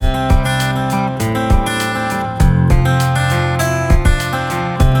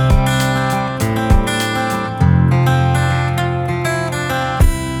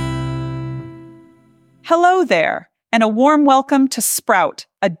there, and a warm welcome to Sprout,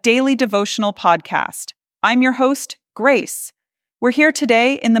 a daily devotional podcast. I'm your host, Grace. We're here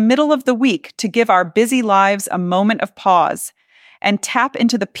today in the middle of the week to give our busy lives a moment of pause and tap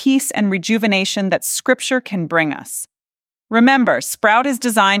into the peace and rejuvenation that Scripture can bring us. Remember, Sprout is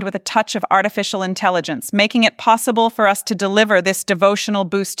designed with a touch of artificial intelligence, making it possible for us to deliver this devotional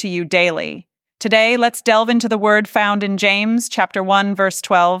boost to you daily. Today, let's delve into the word found in James chapter 1, verse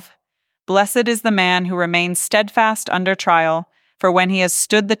 12. Blessed is the man who remains steadfast under trial, for when he has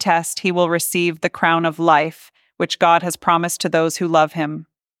stood the test, he will receive the crown of life, which God has promised to those who love him.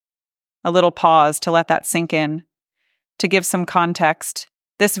 A little pause to let that sink in. To give some context,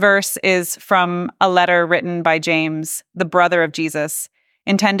 this verse is from a letter written by James, the brother of Jesus,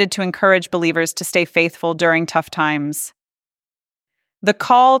 intended to encourage believers to stay faithful during tough times. The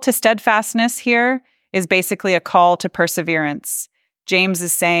call to steadfastness here is basically a call to perseverance. James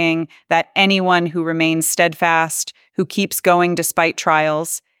is saying that anyone who remains steadfast, who keeps going despite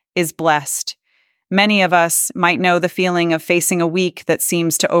trials, is blessed. Many of us might know the feeling of facing a week that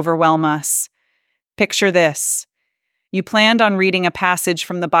seems to overwhelm us. Picture this. You planned on reading a passage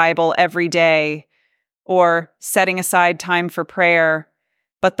from the Bible every day or setting aside time for prayer,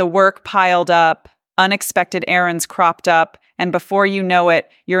 but the work piled up, unexpected errands cropped up, and before you know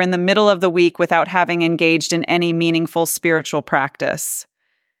it, you're in the middle of the week without having engaged in any meaningful spiritual practice.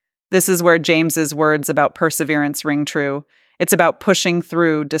 This is where James's words about perseverance ring true. It's about pushing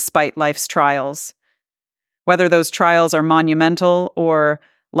through despite life's trials. Whether those trials are monumental or,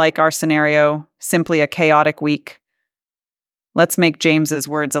 like our scenario, simply a chaotic week. Let's make James's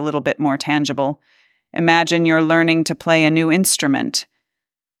words a little bit more tangible. Imagine you're learning to play a new instrument.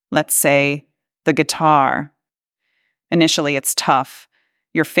 Let's say the guitar. Initially, it's tough.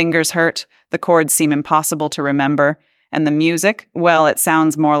 Your fingers hurt, the chords seem impossible to remember, and the music, well, it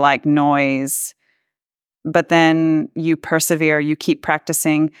sounds more like noise. But then you persevere, you keep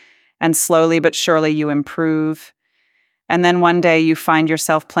practicing, and slowly but surely you improve. And then one day you find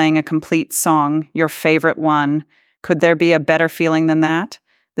yourself playing a complete song, your favorite one. Could there be a better feeling than that?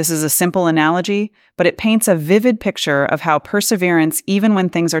 This is a simple analogy, but it paints a vivid picture of how perseverance, even when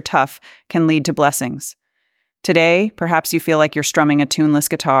things are tough, can lead to blessings. Today, perhaps you feel like you're strumming a tuneless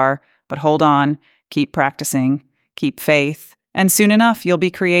guitar, but hold on, keep practicing, keep faith, and soon enough you'll be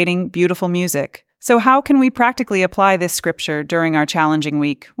creating beautiful music. So how can we practically apply this scripture during our challenging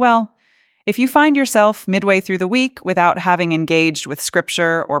week? Well, if you find yourself midway through the week without having engaged with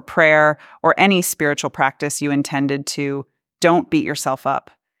scripture or prayer or any spiritual practice you intended to, don't beat yourself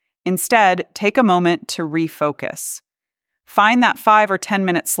up. Instead, take a moment to refocus. Find that 5 or 10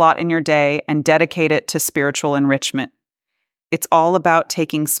 minute slot in your day and dedicate it to spiritual enrichment. It's all about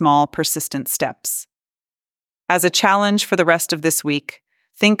taking small, persistent steps. As a challenge for the rest of this week,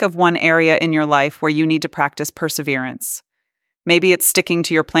 think of one area in your life where you need to practice perseverance. Maybe it's sticking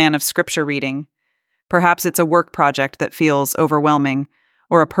to your plan of scripture reading. Perhaps it's a work project that feels overwhelming,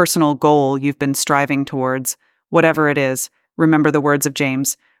 or a personal goal you've been striving towards. Whatever it is, remember the words of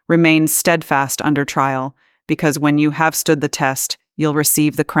James, remain steadfast under trial, because when you have stood the test, you'll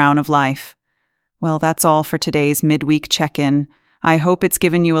receive the crown of life. Well, that's all for today's midweek check-in. I hope it's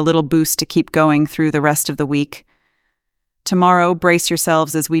given you a little boost to keep going through the rest of the week. Tomorrow, brace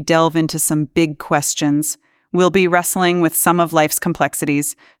yourselves as we delve into some big questions. We'll be wrestling with some of life's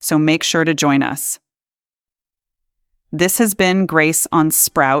complexities, so make sure to join us. This has been Grace on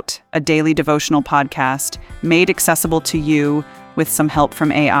Sprout, a daily devotional podcast made accessible to you with some help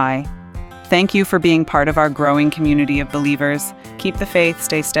from AI. Thank you for being part of our growing community of believers. Keep the faith,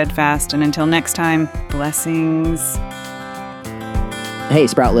 stay steadfast, and until next time, blessings. Hey,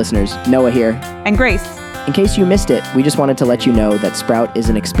 Sprout listeners, Noah here. And Grace. In case you missed it, we just wanted to let you know that Sprout is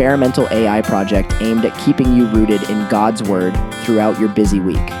an experimental AI project aimed at keeping you rooted in God's Word throughout your busy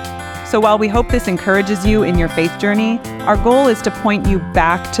week. So while we hope this encourages you in your faith journey, our goal is to point you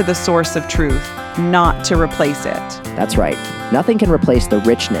back to the source of truth, not to replace it. That's right. Nothing can replace the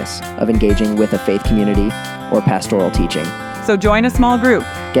richness of engaging with a faith community or pastoral teaching. So join a small group.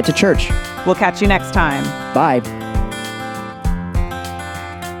 Get to church. We'll catch you next time. Bye.